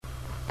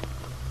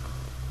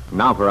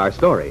Now for our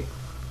story.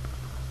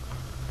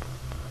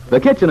 The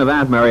kitchen of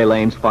Aunt Mary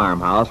Lane's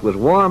farmhouse was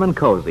warm and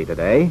cozy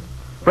today,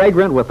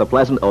 fragrant with the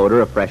pleasant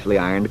odor of freshly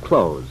ironed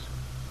clothes.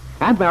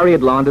 Aunt Mary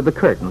had laundered the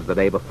curtains the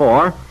day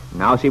before.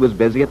 Now she was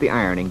busy at the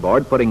ironing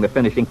board, putting the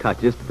finishing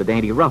touches to the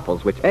dainty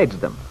ruffles which edged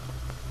them.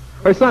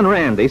 Her son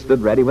Randy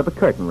stood ready with a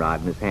curtain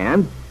rod in his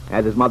hand.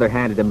 As his mother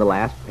handed him the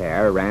last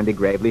pair, Randy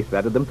gravely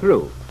threaded them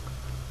through.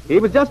 He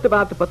was just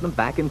about to put them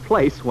back in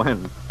place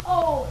when...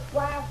 Oh,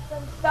 blast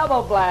and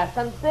double blast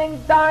and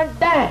things darn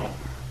dang.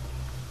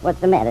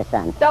 What's the matter,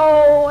 son?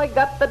 Oh, I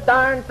got the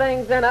darn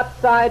things in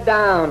upside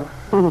down.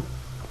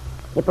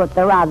 You put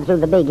the rod through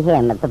the big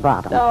hem at the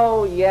bottom.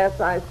 Oh,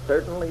 yes, I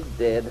certainly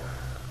did.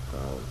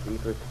 Oh,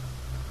 jeepers.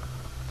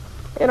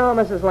 You know,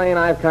 Mrs. Lane,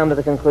 I've come to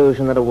the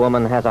conclusion that a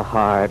woman has a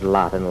hard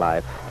lot in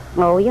life.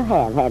 Oh, you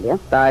have you?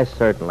 I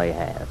certainly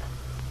have.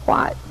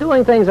 Why,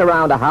 doing things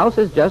around a house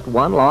is just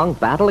one long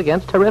battle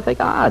against terrific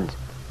odds.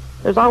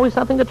 There's always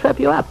something to trip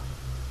you up.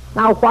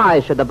 Now,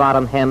 why should the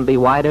bottom hem be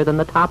wider than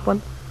the top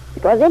one?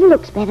 Because it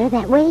looks better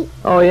that way.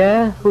 Oh,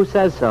 yeah? Who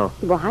says so?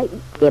 Why,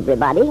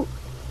 everybody.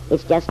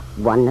 It's just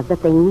one of the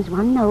things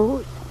one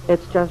knows.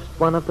 It's just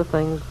one of the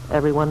things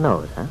everyone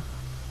knows, huh?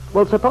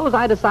 Well, suppose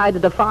I decide to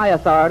defy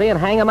authority and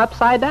hang them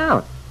upside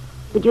down.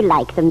 Would you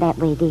like them that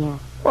way, dear?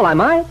 Well, I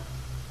might.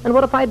 And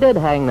what if I did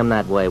hang them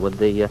that way? Would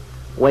the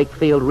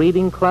Wakefield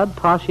Reading Club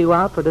toss you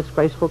out for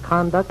disgraceful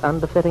conduct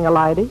unbefitting a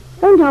lady?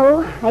 Oh,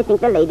 no. I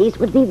think the ladies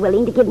would be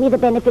willing to give me the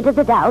benefit of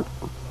the doubt,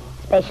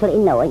 especially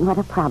knowing what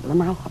a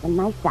problem I have in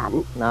my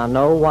son. Now,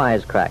 no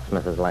wisecracks,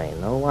 Mrs.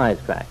 Lane. No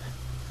wisecracks.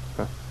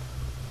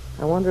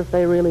 I wonder if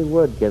they really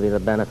would give you the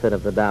benefit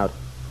of the doubt.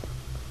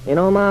 You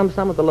know, Mom,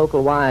 some of the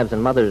local wives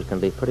and mothers can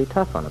be pretty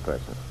tough on a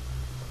person.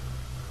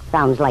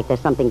 Sounds like there's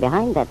something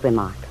behind that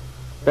remark.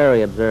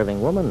 Very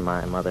observing woman,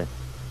 my mother.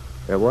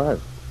 There was.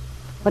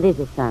 What is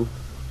it, son?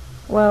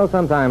 Well,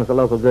 sometimes the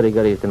local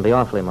goody-goodies can be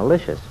awfully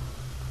malicious.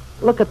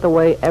 Look at the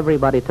way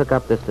everybody took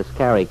up this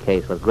Discari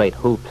case with great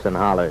hoops and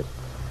hollers.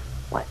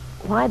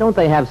 Why don't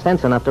they have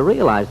sense enough to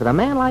realize that a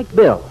man like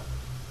Bill,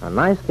 a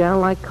nice gal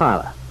like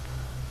Carla,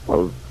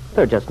 well,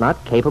 they're just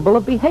not capable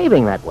of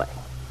behaving that way.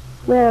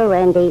 Well,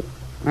 Randy,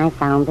 I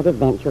found that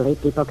eventually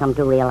people come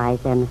to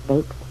realize their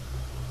mistakes.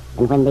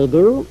 And when they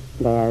do,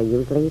 they're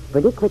usually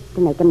pretty quick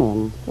to make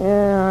amends.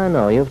 Yeah, I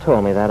know. You've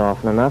told me that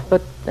often enough.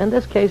 But in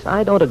this case,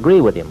 I don't agree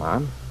with you,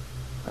 Mom.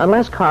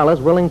 Unless Carla's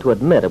willing to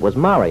admit it was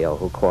Mario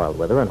who quarreled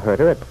with her and hurt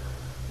her, it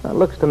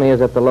looks to me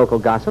as if the local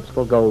gossips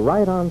will go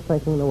right on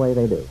thinking the way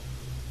they do.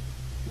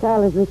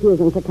 Carla's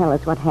refusing to tell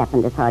us what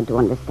happened is hard to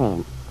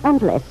understand.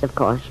 Unless, of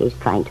course, she's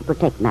trying to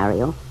protect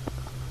Mario.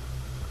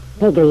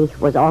 Peggy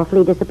was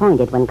awfully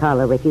disappointed when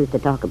Carla refused to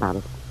talk about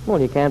it.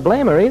 Well, you can't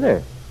blame her either.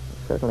 It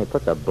certainly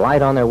puts a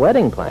blight on their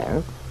wedding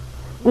plans.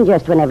 And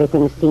just when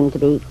everything seemed to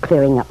be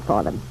clearing up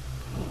for them.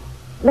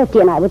 Lefty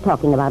and I were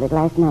talking about it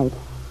last night.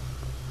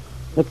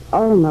 It's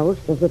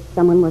almost as if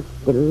someone was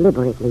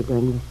deliberately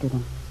doing this to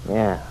them.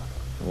 Yeah,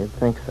 you'd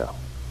think so.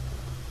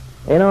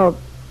 You know,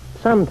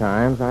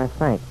 sometimes I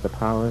thank the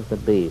powers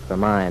that be for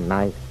my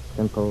nice,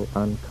 simple,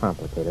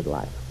 uncomplicated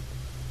life.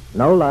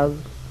 No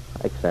loves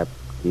except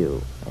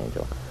you,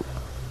 Angel.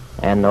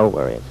 And no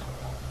worries.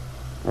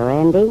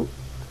 Randy,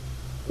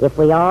 if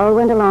we all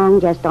went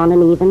along just on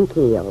an even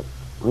keel,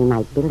 we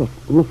might be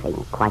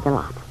missing quite a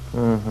lot.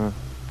 Mm-hmm.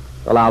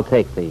 Well, I'll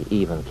take the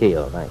even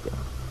keel, thank you.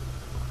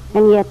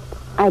 And yet,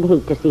 I'd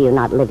hate to see you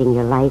not living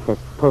your life as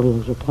fully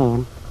as you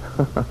can.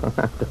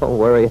 Don't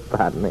worry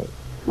about me.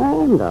 I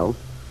am, though.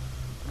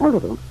 A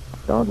little.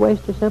 Don't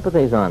waste your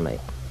sympathies on me.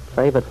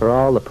 Save it for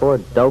all the poor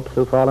dopes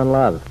who fall in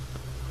love.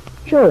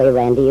 Surely,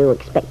 Randy, you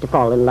expect to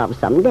fall in love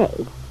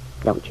someday,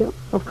 don't you?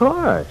 Of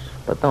course.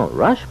 But don't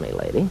rush me,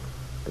 lady.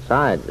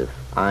 Besides, if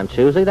I'm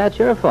choosy, that's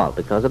your fault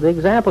because of the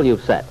example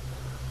you've set.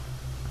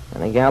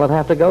 Any gal would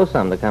have to go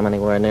some to come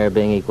anywhere near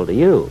being equal to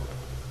you.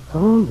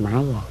 Oh,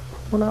 my, yes.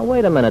 Well, now,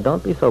 wait a minute.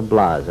 Don't be so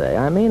blasé.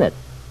 I mean it.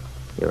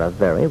 You're a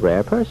very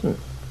rare person.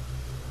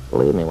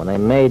 Believe me, when they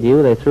made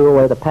you, they threw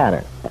away the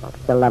pattern. Well,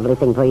 it's a lovely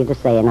thing for you to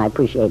say, and I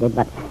appreciate it,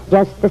 but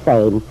just the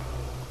same,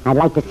 I'd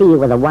like to see you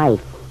with a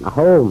wife, a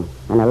home,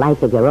 and a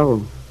life of your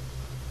own.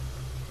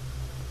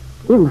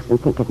 You mustn't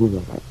think of me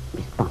as a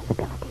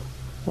responsibility.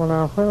 Well,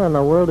 now, where in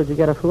the world did you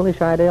get a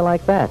foolish idea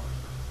like that?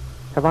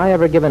 Have I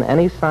ever given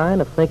any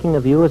sign of thinking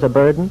of you as a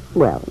burden?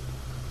 Well,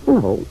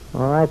 no.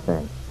 All right,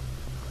 then.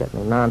 Get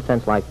me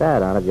nonsense like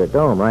that out of your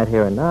dome right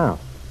here and now.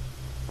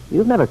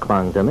 You've never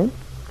clung to me,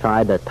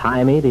 tried to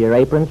tie me to your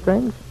apron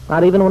strings,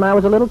 not even when I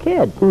was a little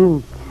kid.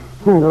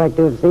 I'd like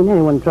to have seen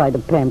anyone try to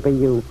pamper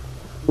you.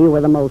 You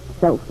were the most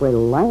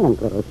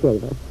self-reliant little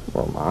shaver.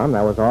 Well, Mom,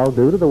 that was all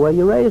due to the way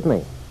you raised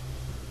me.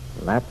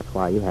 And that's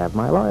why you have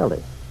my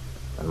loyalty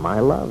and my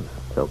love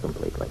so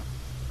completely.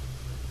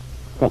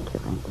 Thank you,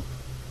 Randy.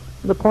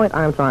 The point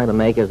I'm trying to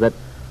make is that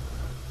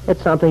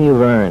it's something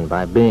you've earned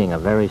by being a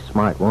very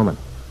smart woman.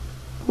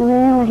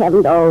 Well, I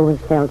haven't always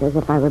felt as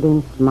if I were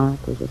being smart,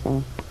 as you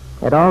say.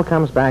 It all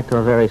comes back to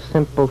a very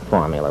simple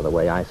formula, the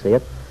way I see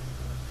it.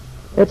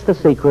 It's the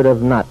secret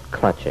of not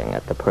clutching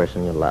at the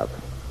person you love.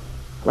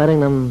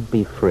 Letting them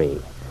be free.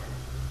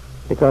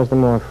 Because the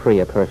more free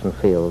a person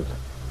feels,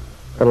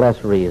 the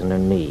less reason or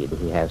need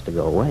he has to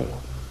go away.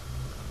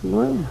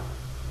 Well,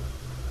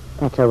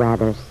 that's a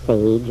rather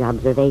sage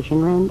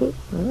observation, Randy.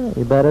 Yeah,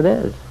 you bet it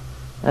is.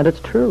 And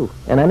it's true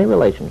in any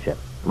relationship.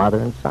 Mother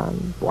and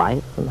son,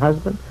 wife and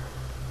husband.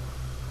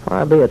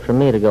 Far be it from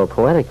me to go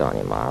poetic on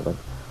you, Ma, but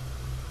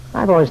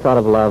I've always thought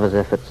of love as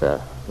if it's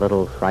a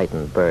little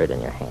frightened bird in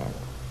your hand.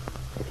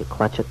 If you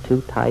clutch it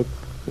too tight,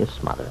 you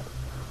smother it.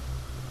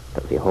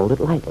 But if you hold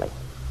it lightly,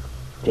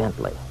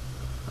 gently,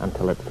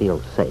 until it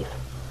feels safe,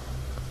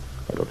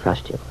 it'll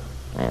trust you,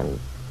 and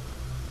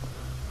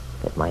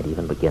it might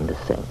even begin to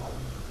sing.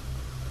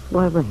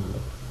 Why, Randy,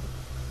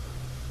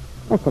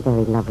 that's a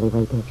very lovely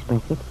way to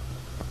express it.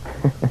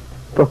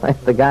 Boy,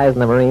 if the guys in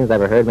the Marines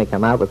ever heard me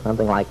come out with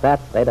something like that,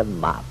 they'd have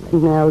mobbed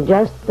me. No,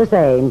 just the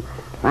same.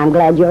 I'm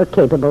glad you're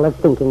capable of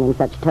thinking in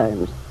such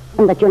terms,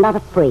 and that you're not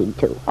afraid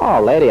to.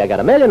 Oh, lady, I got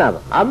a million of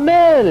them. A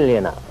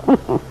million of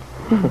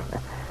them.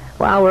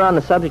 Well, we're on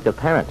the subject of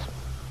parents.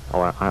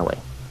 Or are we?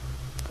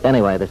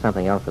 Anyway, there's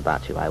something else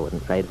about you I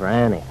wouldn't trade for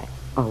anything.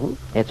 Oh?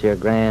 It's your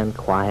grand,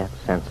 quiet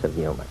sense of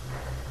humor.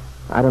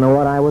 I don't know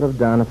what I would have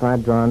done if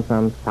I'd drawn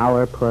some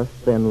sourpuss,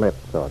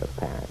 thin-lipped sort of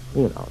parent.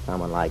 You know,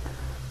 someone like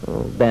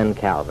Ben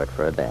Calvert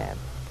for a dad.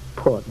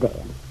 Poor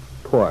Ben.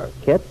 Poor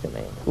Kit, you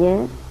mean?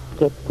 Yes,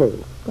 Kit,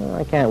 too. Well,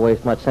 I can't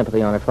waste much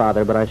sympathy on her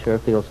father, but I sure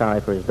feel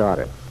sorry for his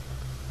daughter.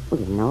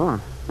 Well, you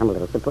know, I'm a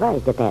little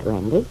surprised at that,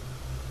 Randy.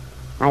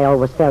 I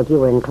always felt you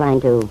were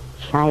inclined to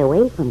shy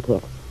away from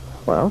Kit.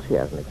 Well, she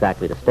hasn't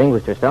exactly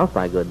distinguished herself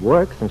by good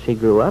work since she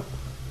grew up.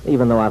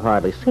 Even though I've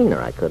hardly seen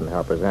her, I couldn't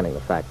help resenting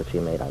the fact that she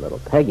made our little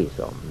Peggy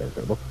so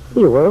miserable.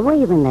 You were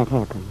away when that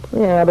happened.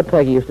 Yeah, but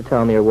Peggy used to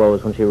tell me her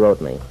woes when she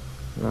wrote me.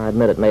 And I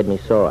admit it made me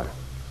sore.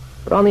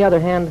 But on the other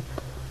hand,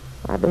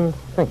 I've been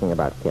thinking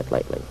about Kit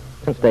lately,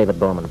 since David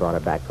Bowman brought her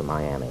back from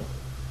Miami.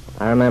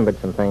 I remembered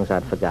some things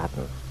I'd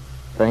forgotten.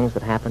 Things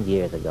that happened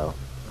years ago,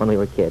 when we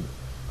were kids.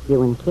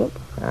 You and Kit?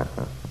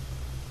 Uh-huh.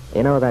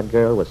 You know, that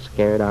girl was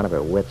scared out of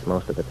her wits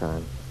most of the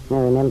time. I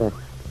remember.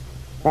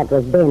 That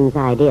was Ben's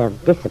idea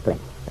of discipline.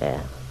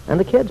 Yeah, and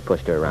the kids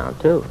pushed her around,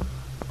 too.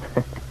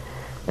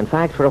 In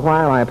fact, for a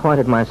while, I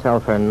appointed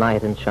myself her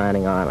knight in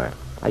shining armor.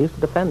 I used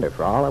to defend her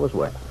for all I was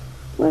worth.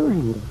 Well,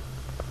 Randy,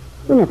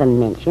 you never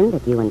mentioned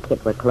that you and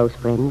Kit were close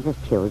friends as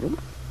children.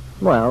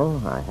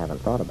 Well, I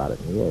haven't thought about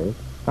it in years.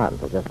 Not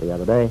until just the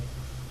other day.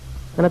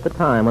 And at the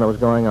time when it was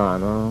going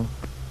on, well,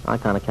 I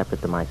kind of kept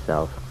it to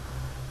myself.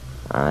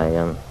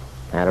 I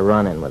had a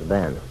run-in with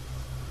Ben.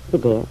 You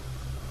did?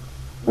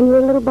 When you were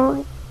a little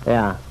boy?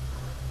 Yeah.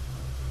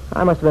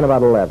 I must have been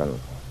about 11.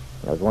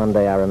 There was one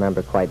day I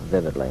remember quite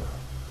vividly.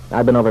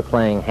 I'd been over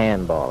playing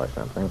handball or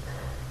something.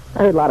 I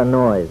heard a lot of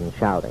noise and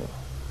shouting.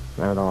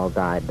 Then it all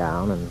died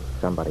down, and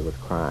somebody was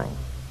crying.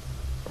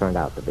 Turned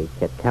out to be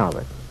Kit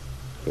Calvert.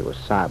 She was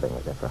sobbing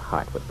as if her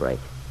heart would break.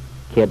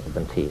 Kids had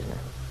been teasing her.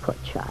 Poor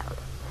child.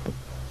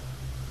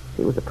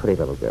 She was a pretty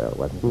little girl,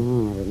 wasn't she?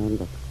 I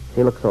remember.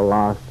 She looked so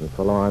lost and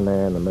forlorn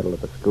there in the middle of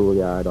the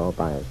schoolyard all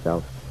by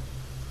herself.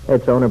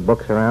 They'd thrown her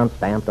books around,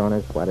 stamped on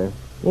her sweater.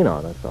 You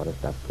know, the sort of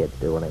stuff kids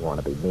do when they want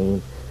to be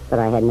mean. But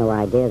I had no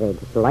idea they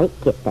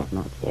disliked Kit that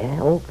much. Yeah,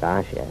 oh,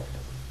 gosh, yes.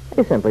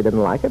 They simply didn't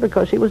like her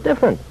because she was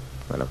different.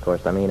 And, of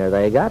course, the meaner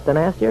they got, the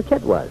nastier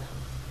Kit was.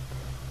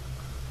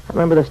 I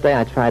remember this day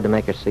I tried to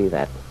make her see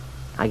that.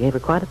 I gave her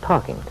quite a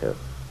talking to.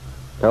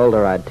 Told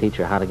her I'd teach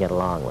her how to get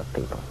along with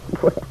people.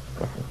 Well,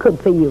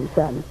 good for you,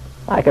 son.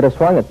 I could have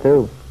swung it,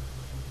 too.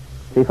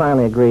 She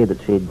finally agreed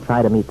that she'd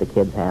try to meet the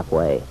kids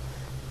halfway.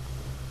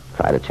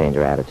 Try to change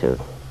her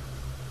attitude.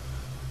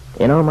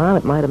 You know, Mom,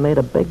 it might have made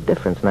a big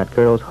difference in that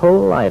girl's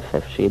whole life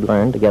if she'd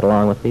learned to get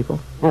along with people.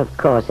 Of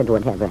course it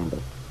would have, Randy.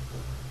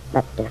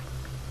 But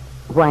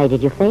why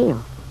did you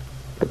fail?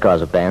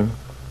 Because of Ben.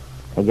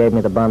 He gave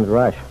me the bum's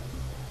rush.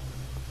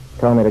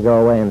 Told me to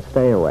go away and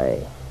stay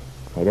away.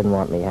 He didn't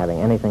want me having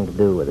anything to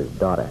do with his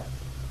daughter.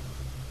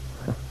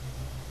 A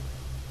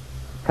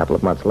couple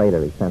of months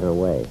later, he sent her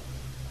away.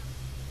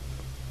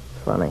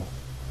 It's funny.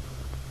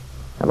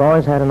 I've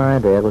always had an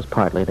idea it was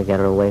partly to get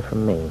her away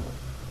from me.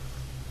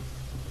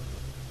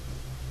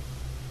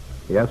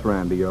 Yes,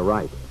 Randy, you're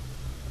right.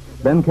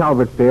 Ben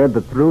Calvert feared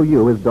that through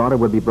you, his daughter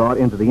would be brought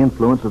into the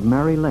influence of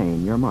Mary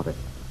Lane, your mother.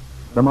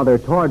 The mother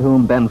toward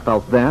whom Ben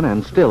felt then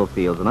and still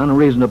feels an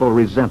unreasonable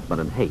resentment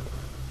and hate.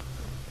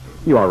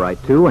 You are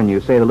right, too, when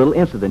you say the little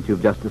incident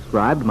you've just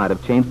described might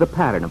have changed the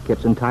pattern of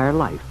Kit's entire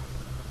life.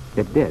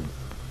 It did.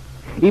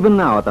 Even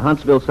now at the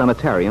Huntsville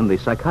Sanitarium, the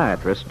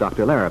psychiatrist,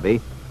 Dr. Larrabee,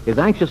 is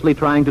anxiously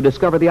trying to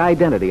discover the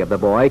identity of the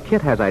boy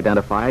Kit has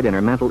identified in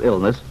her mental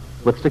illness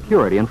with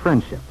security and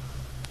friendship.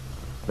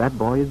 That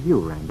boy is you,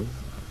 Randy.